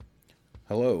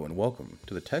Hello, and welcome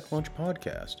to the Tech Lunch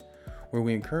Podcast, where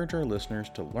we encourage our listeners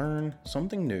to learn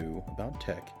something new about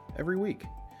tech every week.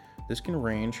 This can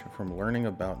range from learning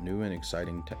about new and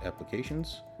exciting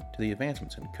applications to the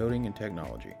advancements in coding and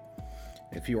technology.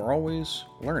 If you are always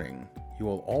learning, you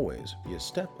will always be a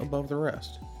step above the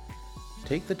rest.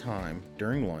 Take the time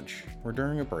during lunch or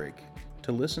during a break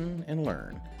to listen and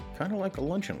learn, kind of like a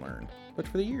lunch and learn, but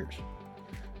for the ears.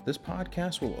 This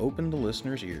podcast will open the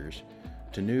listener's ears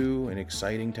to new and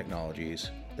exciting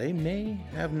technologies they may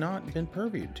have not been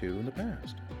purviewed to in the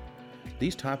past.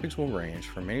 These topics will range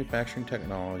from manufacturing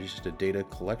technologies to data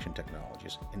collection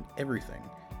technologies and everything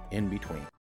in between.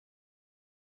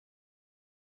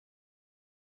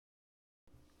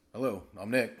 Hello, I'm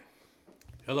Nick.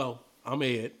 Hello, I'm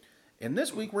Ed. And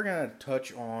this week we're going to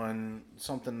touch on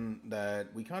something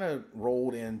that we kind of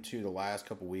rolled into the last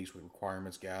couple weeks with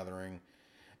requirements gathering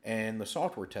and the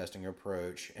software testing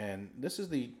approach. And this is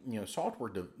the software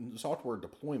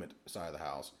deployment side of the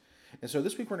house. And so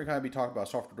this week we're going to kind of be talking about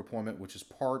software deployment, which is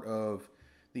part of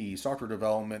the software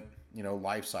development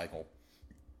life cycle.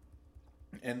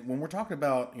 And when we're talking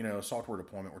about software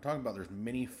deployment, we're talking about there's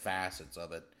many facets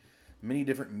of it, many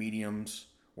different mediums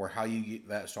or how you get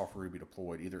that software to be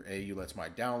deployed. Either A, you let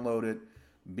somebody download it,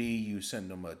 B, you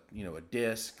send them a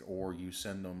disk, or you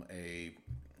send them a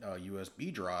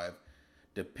USB drive.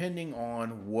 Depending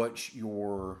on what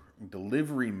your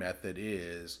delivery method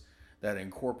is that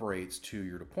incorporates to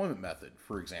your deployment method.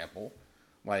 For example,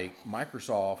 like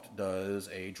Microsoft does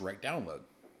a direct download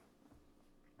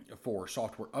for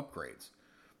software upgrades.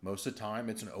 Most of the time,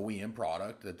 it's an OEM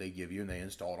product that they give you and they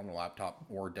install it on a laptop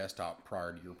or desktop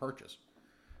prior to your purchase.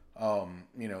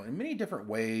 In many different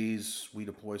ways, we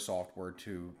deploy software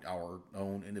to our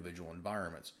own individual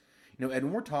environments. And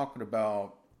when we're talking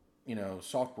about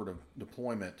software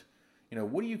deployment,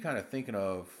 what are you kind of thinking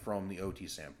of from the OT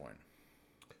standpoint?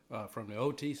 From the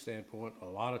OT standpoint, a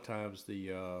lot of times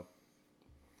the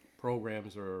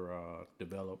programs are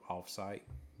developed off-site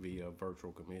via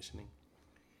virtual commissioning,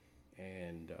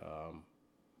 and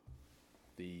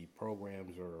the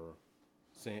programs are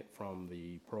sent from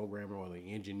the programmer or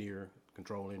the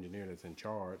control engineer that's in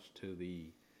charge to the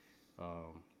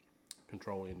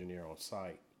control engineer on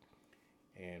site.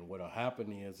 And what'll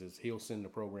happen is he'll send the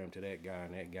program to that guy,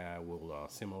 and that guy will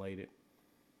simulate it,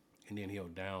 and then he'll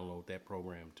download that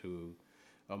program to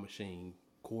a machine,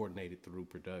 coordinate it through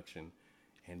production,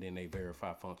 and then they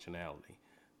verify functionality.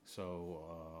 So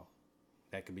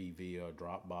that could be via a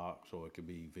Dropbox, or it could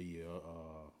be via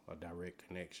a direct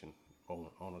connection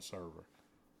on a server.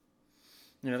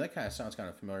 That kind of sounds kind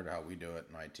of familiar to how we do it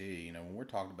in IT. When we're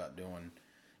talking about doing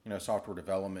software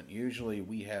development, usually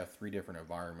we have three different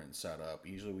environments set up.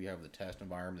 Usually we have the test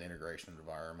environment, the integration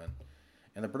environment,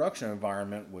 and the production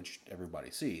environment, which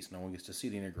everybody sees. No one gets to see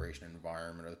the integration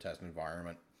environment or the test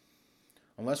environment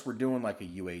unless we're doing like a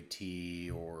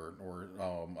UAT or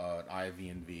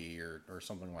IVNV or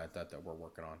something like that we're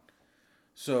working on.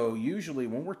 So usually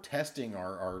when we're testing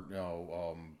our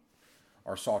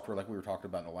software, like we were talking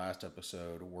about in the last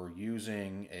episode, we're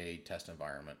using a test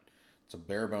environment. It's a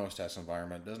bare bones test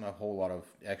environment. It doesn't have a whole lot of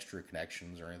extra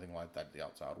connections or anything like that to the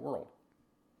outside world.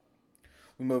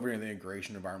 We move into the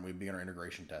integration environment. We begin our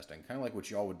integration testing, kind of like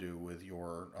what y'all would do with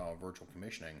your virtual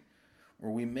commissioning,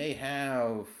 where we may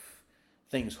have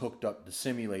things hooked up to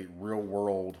simulate real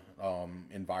world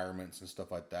environments and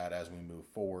stuff like that as we move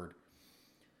forward.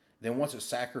 Then once it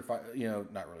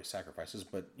not really sacrifices,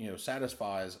 but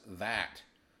satisfies that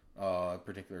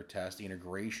particular test, the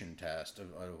integration test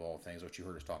of all things, which you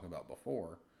heard us talking about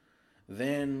before,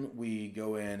 then we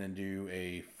go in and do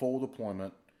a full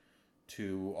deployment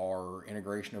to our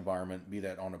integration environment, be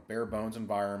that on a bare bones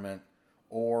environment,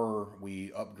 or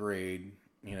we upgrade,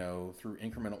 through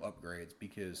incremental upgrades,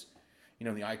 because,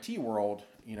 in the IT world,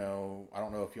 I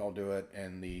don't know if y'all do it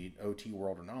in the OT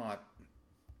world or not,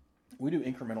 we do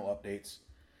incremental updates,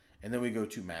 and then we go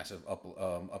to massive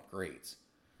upgrades.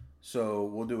 So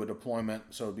we'll do a deployment.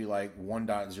 So it'd be like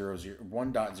 1.00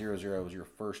 is your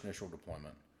first initial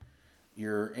deployment.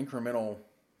 Your incremental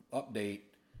update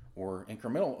or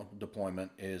incremental deployment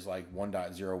is like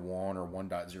 1.01 or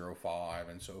 1.05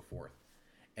 and so forth.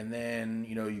 And then,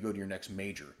 you go to your next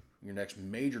major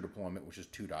deployment, which is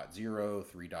 2.0, 3.0,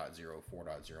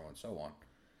 4.0, and so on.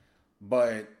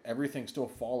 But everything still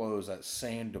follows that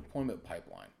same deployment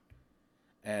pipeline.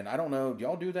 And I don't know, do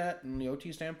y'all do that in the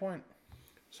OT standpoint?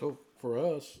 So for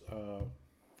us,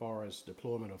 far as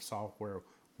deployment of software,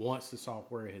 once the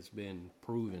software has been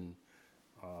proven,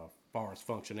 far as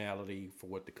functionality for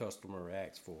what the customer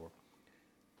asks for,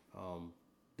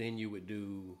 then you would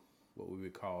do what we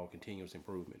would call continuous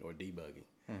improvement or debugging.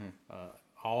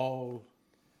 All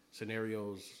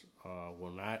scenarios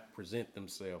will not present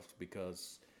themselves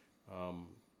because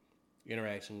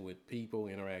interaction with people,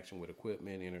 interaction with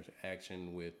equipment,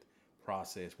 interaction with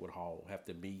process would all have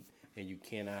to meet, and you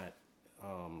cannot.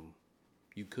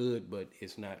 You could, but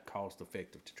it's not cost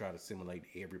effective to try to simulate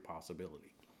every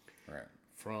possibility. Right.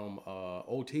 From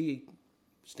OT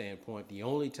standpoint, the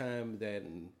only time that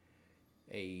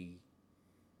a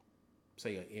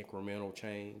say an incremental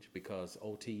change, because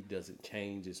OT doesn't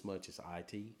change as much as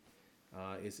IT,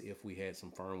 is if we had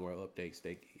some firmware updates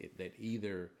that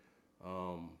either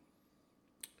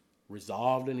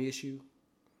resolved an issue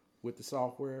with the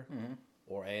software,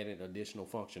 or added additional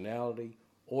functionality,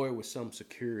 or it was some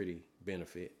security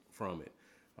benefit from it.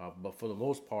 But for the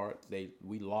most part,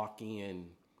 we lock in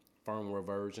firmware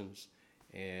versions,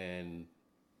 and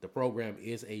the program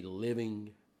is a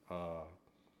living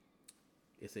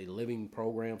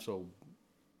program. So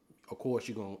of course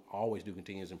you're going to always do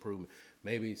continuous improvement.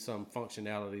 Maybe some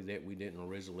functionality that we didn't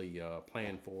originally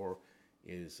plan for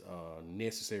is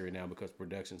necessary now because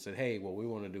production said, hey, well, we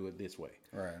want to do it this way.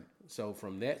 Right. So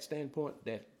from that standpoint,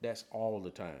 that's all the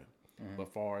time.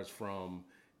 But far as from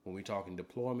when we're talking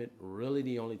deployment, really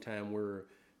the only time we're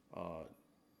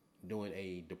doing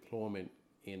a deployment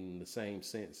in the same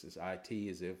sense as IT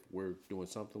is if we're doing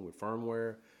something with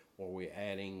firmware, or we're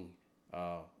adding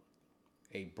a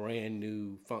brand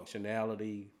new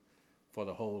functionality for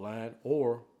the whole line,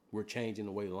 or we're changing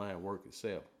the way the line works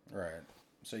itself. Right.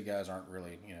 So you guys aren't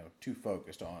really, too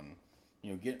focused on,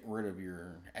 getting rid of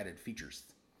your added features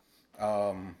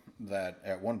that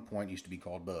at one point used to be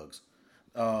called bugs.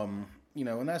 And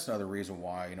that's another reason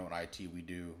why, in IT we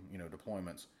do,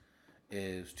 deployments,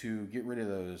 is to get rid of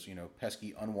those,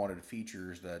 pesky unwanted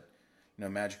features that,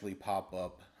 magically pop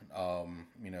up,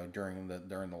 during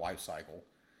the life cycle.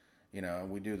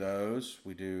 We do those.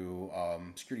 We do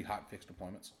security hotfix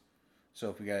deployments. So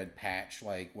if we got a patch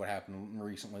like what happened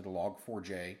recently to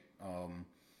Log4j,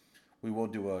 we will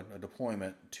do a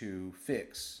deployment to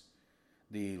fix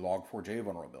the Log4j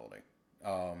vulnerability.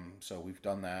 So we've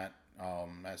done that.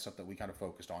 That's something that we kind of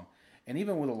focused on. And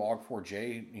even with a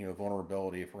Log4j,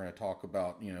 vulnerability, if we're going to talk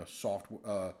about,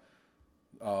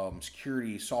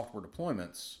 security software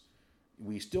deployments,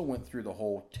 we still went through the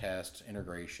whole test,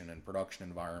 integration, and production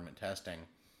environment testing,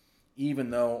 even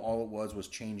though all it was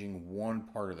changing one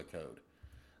part of the code.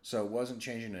 So it wasn't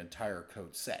changing an entire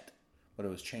code set, but it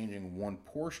was changing one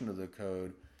portion of the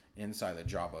code inside the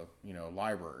Java,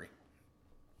 library.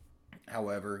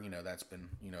 However, that's been,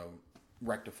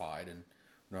 rectified, and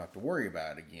we don't have to worry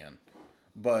about it again.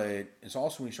 But it's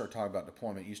also when you start talking about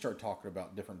deployment, you start talking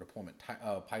about different deployment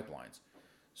pipelines.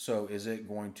 So is it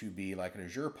going to be like an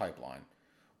Azure pipeline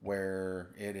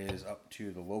where it is up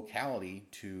to the locality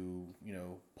to,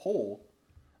 pull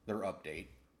their update,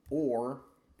 or,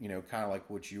 kind of like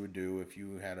what you would do if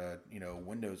you had a,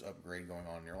 Windows upgrade going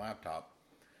on in your laptop,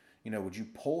 would you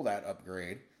pull that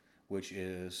upgrade, which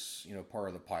is, part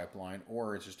of the pipeline,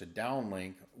 or it's just a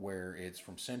downlink where it's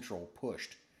from central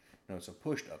pushed, it's a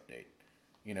pushed update.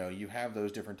 You have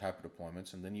those different type of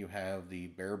deployments, and then you have the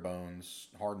bare bones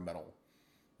hard metal,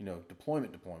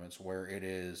 deployments where it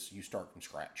is you start from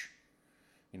scratch.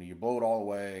 You blow it all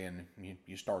away and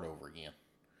you start over again.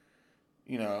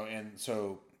 And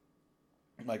so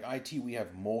like IT, we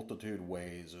have multitude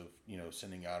ways of,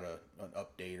 sending out an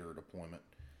update or a deployment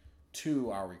to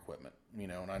our equipment,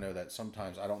 and I know that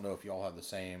sometimes, I don't know if y'all have the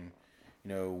same,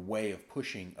 way of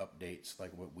pushing updates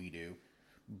like what we do,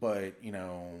 but,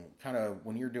 kind of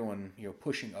when you're doing,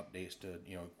 pushing updates to,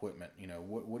 equipment,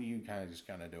 what are you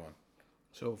kind of doing?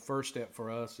 So first step for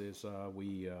us is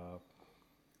we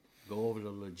go over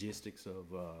the logistics of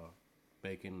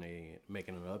making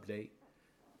an update.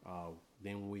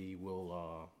 Then we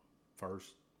will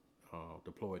first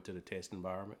deploy it to the test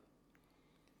environment.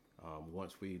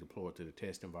 Once we deploy it to the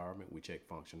test environment, we check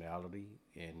functionality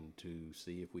and to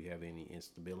see if we have any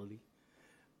instability.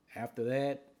 After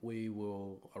that, we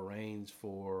will arrange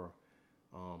for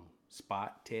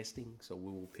spot testing. So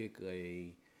we will pick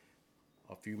a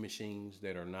few machines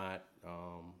that are not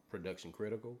production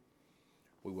critical.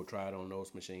 We will try it on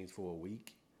those machines for a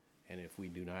week. And if we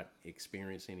do not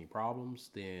experience any problems,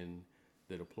 then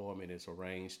the deployment is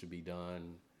arranged to be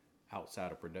done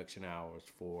outside of production hours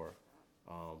for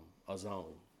a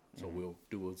zone. So we'll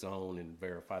do a zone and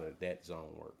verify that zone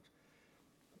works.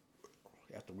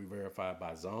 After we verify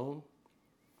by zone,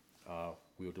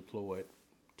 we'll deploy it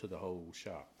to the whole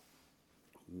shop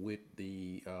with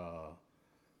the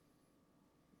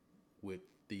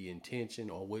intention,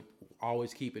 or with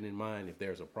always keeping in mind, if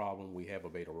there's a problem, we have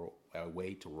a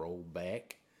way to roll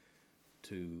back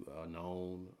to a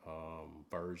known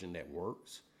version that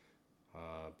works.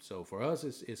 So for us,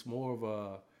 it's more of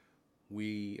a,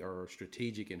 we are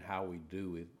strategic in how we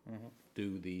do it,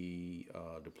 do the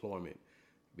deployment,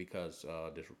 because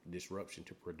disruption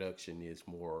to production is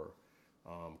more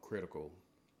critical,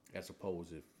 as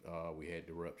opposed if we had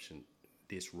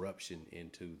disruption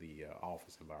into the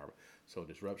office environment. So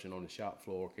disruption on the shop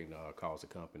floor can cause a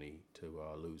company to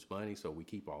lose money. So we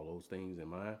keep all those things in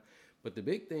mind. But the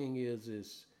big thing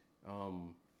is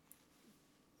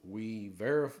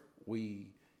we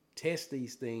test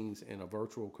these things in a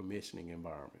virtual commissioning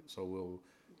environment. So we'll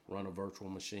run a virtual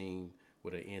machine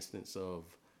with an instance of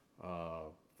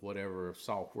whatever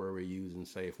software we're using.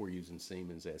 Say if we're using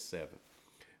Siemens S7,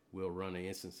 we'll run an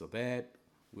instance of that.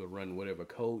 We'll run whatever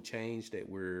code change that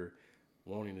we're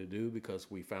wanting to do because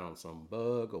we found some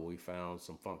bug or we found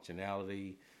some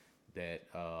functionality that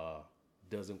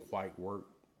doesn't quite work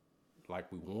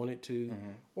like we want it to,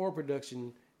 or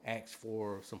production asks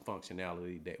for some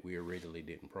functionality that we originally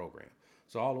didn't program.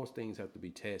 So all those things have to be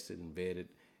tested and vetted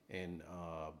and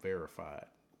verified.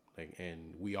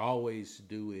 And we always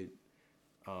do it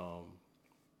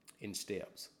in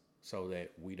steps so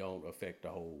that we don't affect the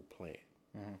whole plant.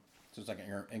 So it's like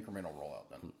an incremental rollout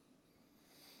then.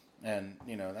 And,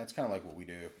 that's kind of like what we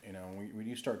do. When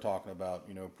you start talking about,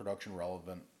 production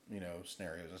relevant,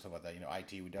 scenarios and stuff like that,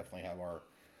 IT, we definitely have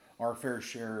our fair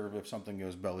share of, if something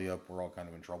goes belly up, we're all kind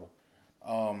of in trouble.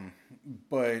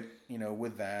 But,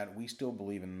 with that, we still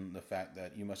believe in the fact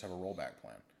that you must have a rollback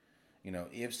plan.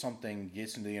 If something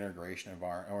gets into the integration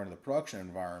environment or into the production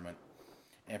environment,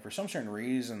 and for some certain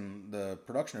reason, the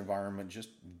production environment just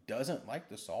doesn't like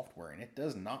the software and it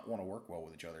does not want to work well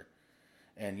with each other.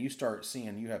 And you start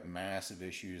seeing you have massive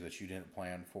issues that you didn't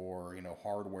plan for.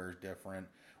 Hardware is different,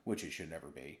 which it should never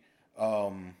be.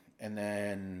 And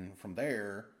then from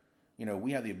there,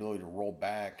 we have the ability to roll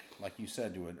back, like you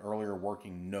said, to an earlier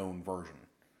working known version.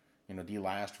 The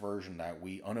last version that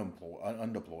we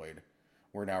undeployed,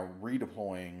 we're now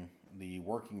redeploying the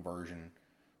working version,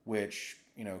 which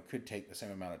could take the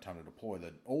same amount of time to deploy.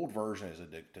 The old version is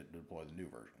addicted to deploy the new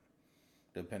version,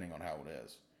 depending on how it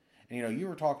is. And you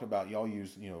were talking about y'all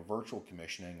use virtual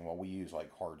commissioning while we use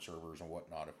like hard servers and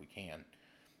whatnot if we can.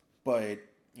 But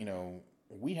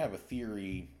we have a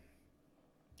theory,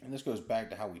 and this goes back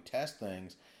to how we test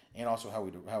things and also how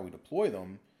we deploy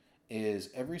them. Is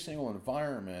every single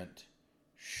environment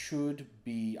should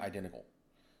be identical.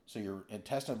 So your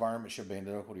test environment should be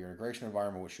identical to your integration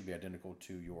environment, which should be identical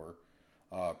to your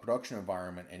production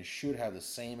environment, and should have the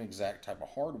same exact type of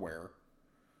hardware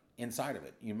inside of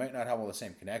it. You might not have all the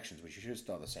same connections, but you should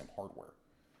still have the same hardware.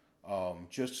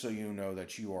 Just so you know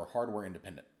that you are hardware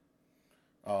independent.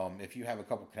 If you have a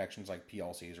couple connections like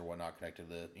PLCs or whatnot connected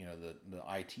to the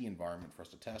IT environment for us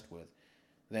to test with,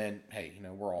 then hey,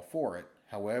 we're all for it.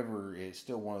 However, it's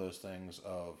still one of those things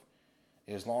of,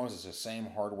 as long as it's the same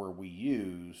hardware we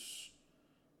use,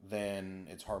 then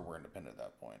it's hardware independent at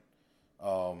that point.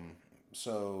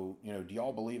 So, do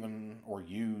y'all believe in or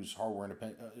use hardware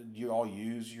independent? Do you all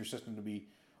use your system to be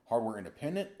hardware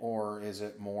independent, or is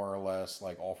it more or less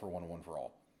like all for one and one for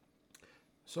all?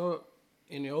 So,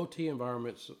 in the OT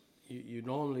environments, you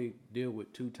normally deal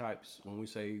with two types. When we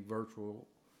say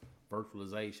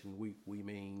virtualization, we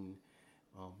mean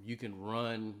you can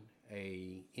run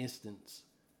a instance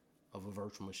of a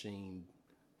virtual machine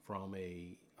from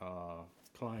a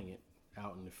client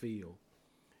out in the field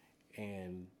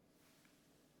and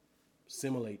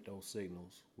simulate those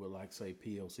signals with, like, say,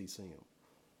 PLC sim.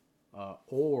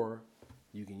 Or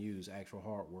you can use actual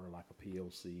hardware like a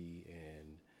PLC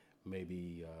and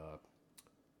maybe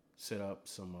set up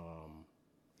some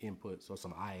inputs or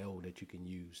some I/O that you can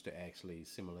use to actually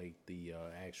simulate the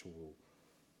actual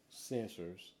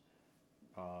sensors.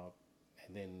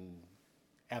 And then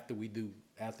after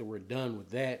we're done with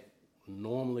that,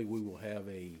 normally we will have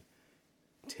a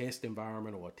test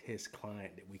environment or a test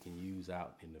client that we can use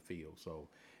out in the field. So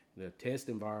the test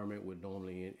environment would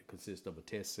normally consist of a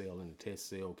test cell, and the test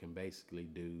cell can basically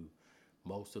do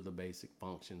most of the basic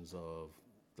functions of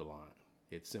the line.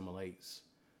 It simulates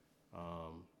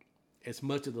as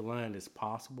much of the line as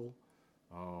possible.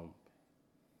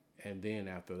 And then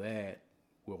after that,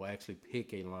 we'll actually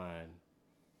pick a line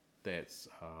that's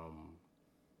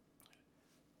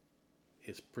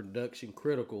it's production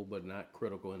critical, but not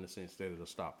critical in the sense that it'll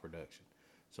stop production.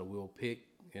 So we'll pick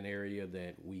an area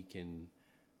that we can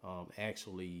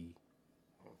actually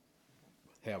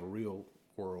have a real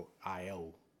world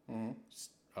I/O,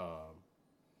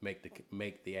 make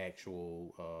the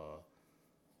actual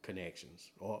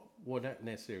connections, or well, not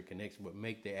necessarily connection, but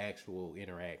make the actual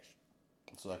interaction.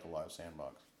 It's like a live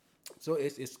sandbox. So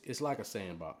it's like a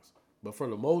sandbox, but for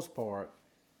the most part,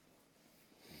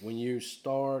 when you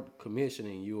start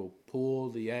commissioning, you'll pull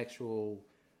the actual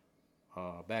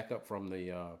backup from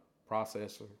the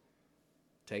processor,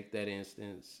 take that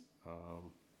instance,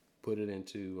 put it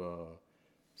into,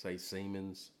 say,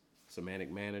 Siemens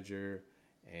Semantic Manager,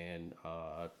 and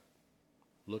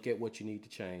look at what you need to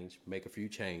change, make a few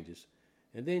changes,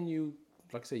 and then you,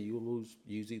 like I say, you'll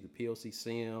use either PLC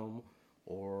Sim,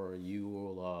 or you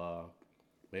will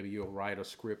maybe you'll write a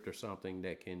script or something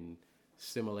that can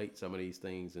simulate some of these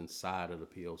things inside of the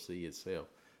PLC itself.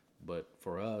 But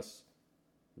for us,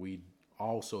 we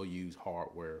also use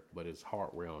hardware, but it's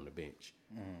hardware on the bench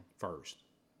first.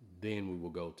 Then we will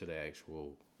go to the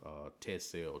actual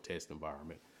test cell, test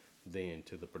environment, then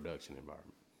to the production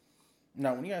environment.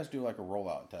 Now, when you guys do like a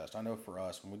rollout test, I know for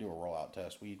us, when we do a rollout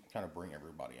test, we kind of bring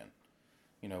everybody in.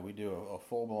 We do a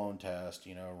full blown test,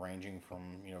 ranging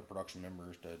from, production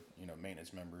members to,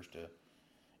 maintenance members to,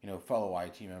 fellow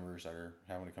IT members that are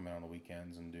having to come in on the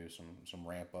weekends and do some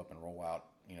ramp up and roll out,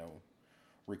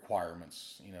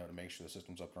 requirements, to make sure the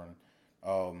system's up and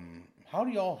running. How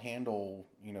do y'all handle,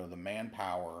 the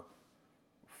manpower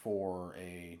for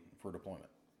deployment?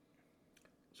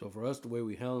 So for us, the way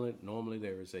we handle it, normally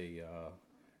there is a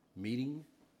meeting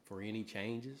for any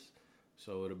changes.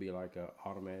 So it'll be like an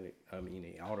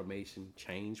automation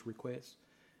change request,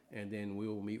 and then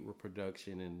we'll meet with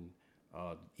production, and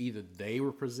either they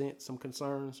will present some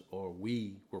concerns or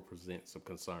we will present some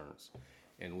concerns,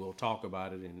 and we'll talk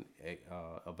about it and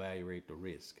evaluate the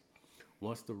risk.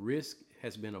 Once the risk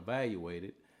has been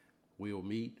evaluated, we'll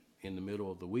meet in the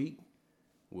middle of the week.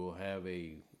 We'll have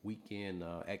a weekend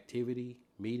activity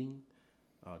meeting,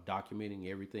 documenting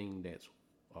everything that's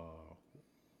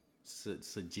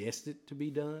suggested to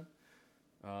be done,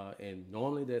 and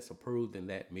normally that's approved in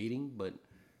that meeting, but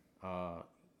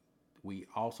we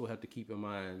also have to keep in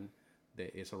mind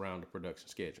that it's around the production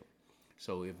schedule.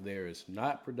 So if there is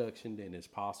not production, then it's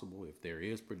possible. If there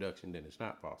is production, then it's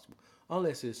not possible,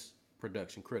 unless it's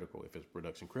production critical. If it's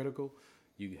production critical,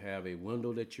 you have a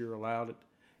window that you're allowed it,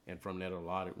 and from that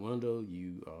allotted window,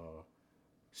 you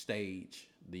stage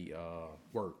the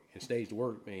work. And stage the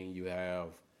work means you have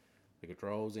the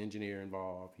controls engineer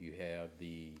involved, you have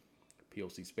the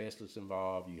PLC specialist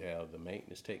involved, you have the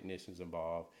maintenance technicians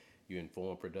involved, you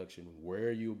inform production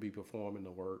where you'll be performing the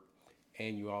work,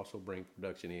 and you also bring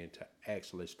production in to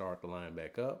actually start the line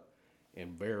back up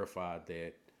and verify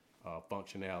that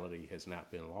functionality has not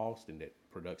been lost and that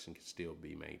production can still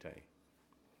be maintained.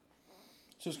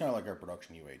 So it's kind of like our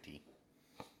production UAT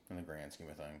in the grand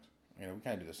scheme of things. We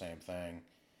kind of do the same thing.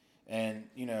 And,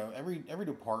 every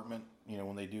department,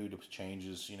 when they do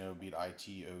changes, be it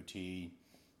IT, OT,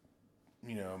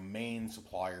 main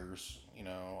suppliers,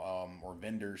 or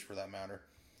vendors for that matter.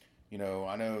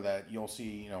 I know that you'll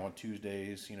see, on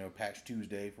Tuesdays, Patch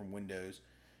Tuesday from Windows,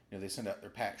 they send out their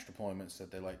patch deployments that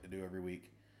they like to do every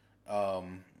week.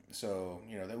 So,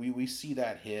 that we see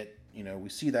that hit, we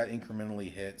see that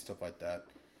incrementally hit, stuff like that.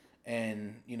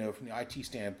 And, from the IT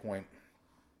standpoint,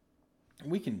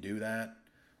 we can do that.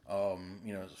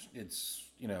 It's,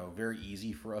 very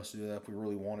easy for us to do that if we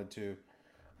really wanted to.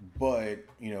 But,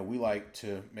 we like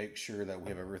to make sure that we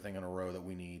have everything in a row that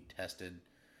we need tested,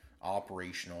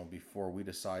 operational, before we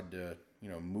decide to,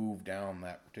 move down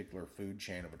that particular food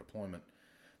chain of a deployment.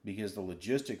 Because the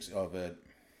logistics of it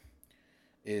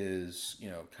is,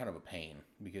 kind of a pain.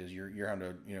 Because you're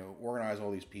having to, organize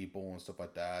all these people and stuff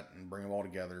like that and bring them all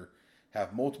together.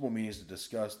 Have multiple meetings to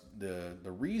discuss the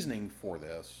reasoning for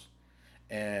this.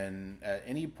 And at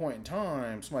any point in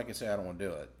time, somebody can say, I don't want to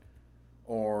do it.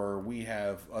 Or we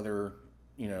have other,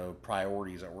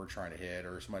 priorities that we're trying to hit,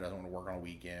 or somebody doesn't want to work on a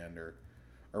weekend or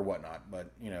whatnot.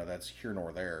 But, that's here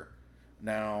nor there.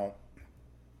 Now,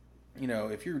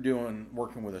 if you're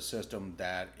working with a system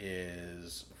that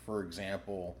is, for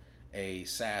example, a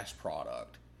SaaS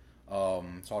product,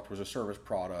 software as a service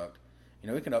product,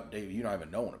 it can update you not even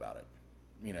knowing about it.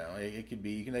 It could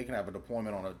be, they can have a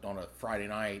deployment on a Friday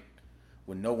night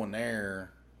with no one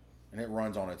there, and it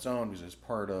runs on its own because it's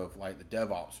part of like the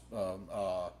DevOps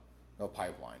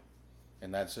pipeline,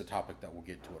 and that's a topic that we'll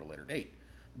get to at a later date.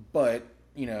 But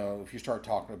if you start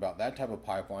talking about that type of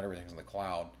pipeline, everything's in the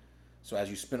cloud. So as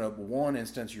you spin up one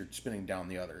instance, you're spinning down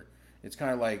the other. It's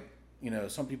kind of like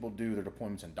some people do their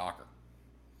deployments in Docker.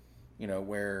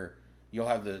 Where you'll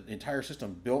have the entire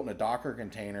system built in a Docker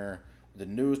container, the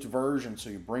newest version. So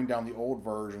you bring down the old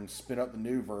version, spin up the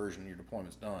new version, your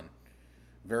deployment's done.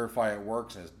 Verify it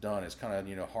works and it's done. It's kind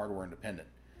of, hardware independent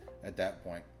at that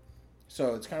point.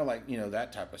 So it's kind of like,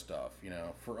 that type of stuff.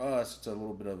 For us, it's a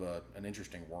little bit of an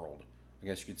interesting world. I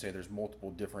guess you could say there's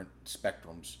multiple different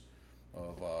spectrums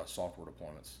of software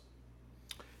deployments.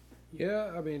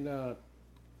 Yeah, I mean,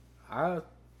 I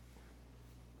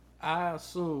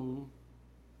assume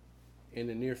in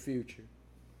the near future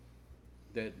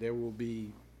that there will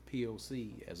be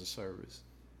POC as a service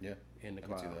Yeah, in the I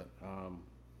can cloud. see that.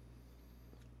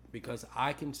 Because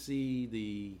I can see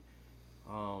the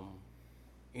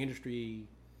industry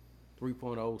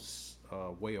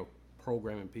 3.0 way of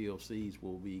programming PLCs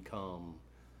will become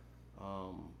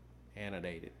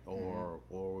annotated or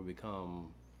will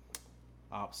become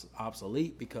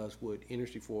obsolete, because with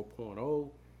industry 4.0,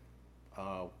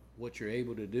 what you're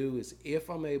able to do is, if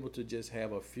I'm able to just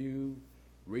have a few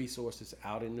resources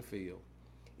out in the field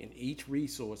and each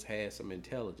resource has some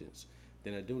intelligence,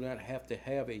 then I do not have to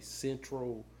have a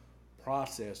central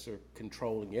processor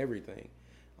controlling everything.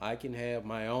 I can have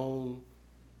my own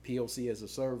PLC as a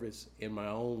service in my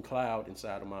own cloud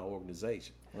inside of my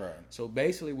organization. Right. So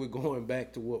basically, we're going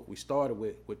back to what we started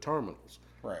with terminals.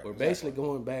 Right. We're Exactly. basically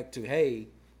going back to, hey,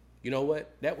 you know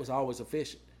what? That was always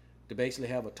efficient, to basically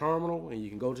have a terminal and you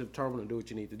can go to the terminal and do what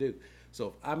you need to do. So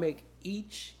if I make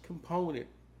each component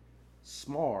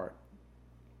smart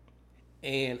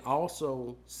and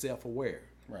also self-aware.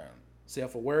 Right.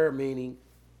 Self-aware meaning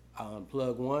I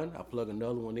unplug one, I plug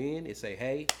another one in, it say,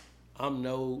 hey, I'm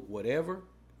node whatever,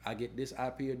 I get this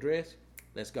IP address,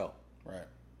 let's go. Right.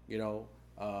 You know,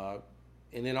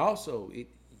 and then also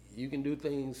you can do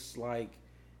things like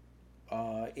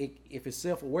if it's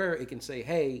self-aware, it can say,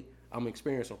 hey, I'm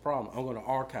experiencing a problem, I'm going to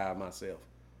archive myself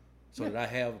so that I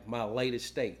have my latest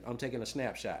state. I'm taking a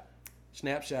snapshot,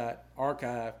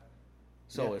 archive.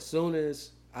 So as soon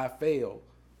as I fail,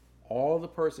 all the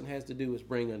person has to do is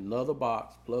bring another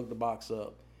box, plug the box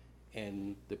up,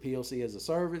 and the PLC as a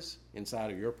service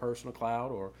inside of your personal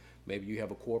cloud, or maybe you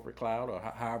have a corporate cloud, or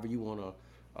however you want to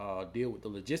deal with the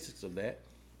logistics of that.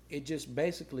 It just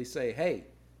basically say, hey,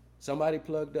 somebody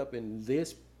plugged up in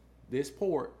this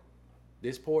port.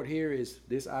 This port here is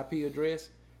this IP address.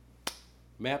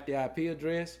 Map the IP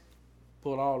address.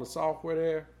 Put all the software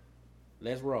there.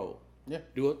 Let's roll. Yeah.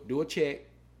 Do a check.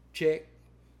 Check.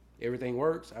 Everything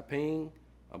works. I ping.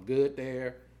 I'm good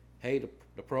there. Hey, the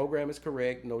program is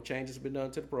correct. No changes have been done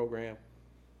to the program.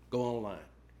 Go online.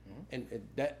 And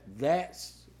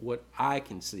that's what I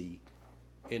can see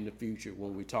in the future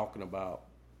when we're talking about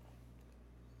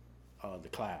the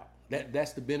cloud.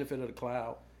 That's the benefit of the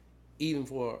cloud, even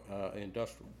for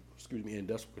industrial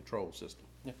control system.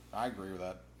 Yeah, I agree with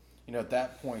that. You know, at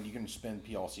that point, you can spin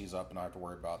PLCs up and not have to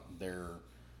worry about their,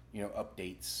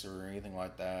 updates or anything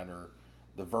like that, or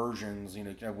the versions. You know,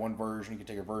 you can have one version, you can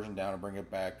take a version down and bring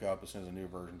it back up as soon as a new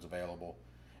version's available.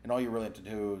 And all you really have to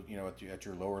do, at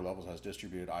your lower levels, has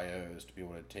distributed IOs to be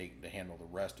able to handle the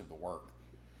rest of the work.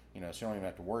 So you don't even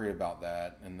have to worry about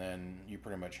that, and then you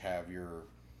pretty much have your,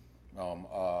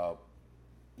 your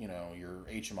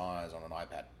HMIs on an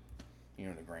iPad,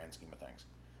 in the grand scheme of things.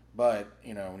 But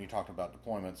when you talk about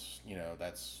deployments,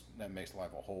 that makes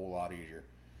life a whole lot easier.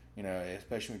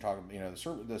 Especially when you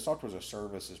talk, the software as a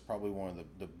service is probably one of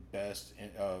the best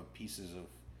pieces of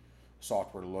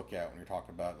software to look at when you're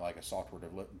talking about like a software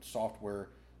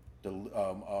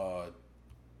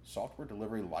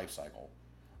delivery lifecycle.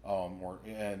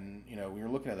 When you're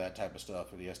looking at that type of stuff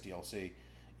for the SDLC,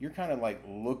 you're kind of like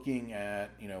looking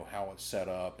at how it's set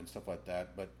up and stuff like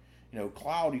that. But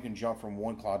cloud, you can jump from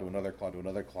one cloud to another cloud to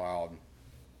another cloud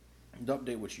and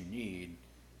update what you need.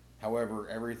 However,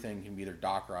 everything can be either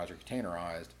Dockerized or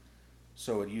containerized,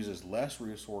 so it uses less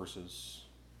resources,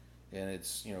 and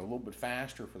it's a little bit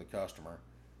faster for the customer.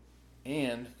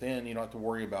 And then you don't have to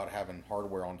worry about having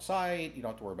hardware on site. You don't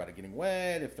have to worry about it getting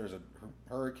wet if there's a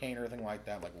hurricane or anything like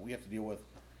that, like what we have to deal with.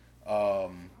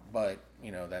 But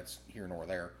that's here nor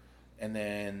there. And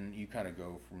then you kind of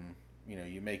go from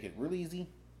you make it real easy,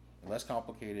 less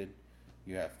complicated.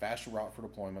 You have faster route for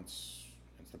deployments.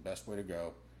 It's the best way to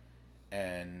go.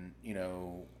 And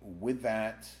with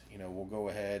that, we'll go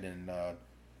ahead and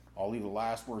I'll leave the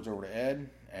last words over to Ed,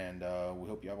 and we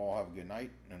hope you all have a good night,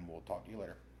 and we'll talk to you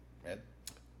later. Ed?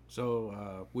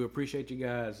 So we appreciate you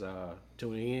guys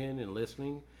tuning in and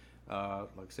listening. Like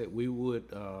I said, we would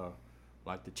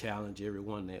like to challenge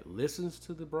everyone that listens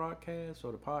to the broadcast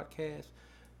or the podcast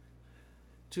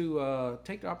to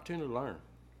take the opportunity to learn.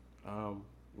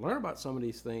 Learn about some of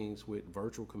these things with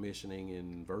virtual commissioning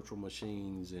and virtual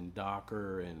machines and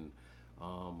Docker and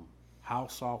how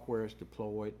software is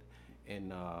deployed,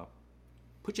 and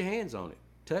put your hands on it,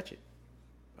 touch it.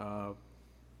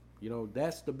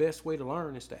 That's the best way to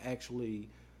learn, is to actually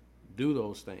do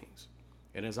those things.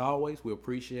 And as always, we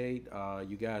appreciate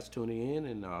you guys tuning in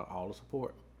and all the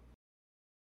support.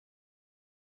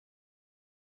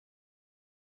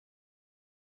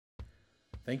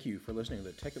 Thank you for listening to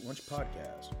the Tech at Lunch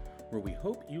podcast. where we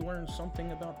hope you learned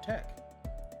something about tech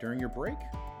during your break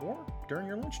or during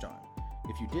your lunchtime.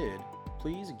 If you did,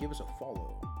 please give us a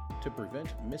follow to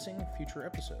prevent missing future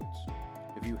episodes.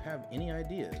 If you have any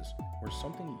ideas or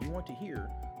something you want to hear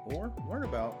or learn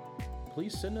about,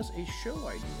 please send us a show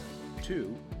idea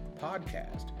to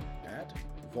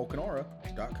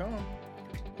podcast@vulcanara.com.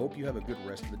 Hope you have a good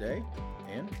rest of the day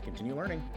and continue learning.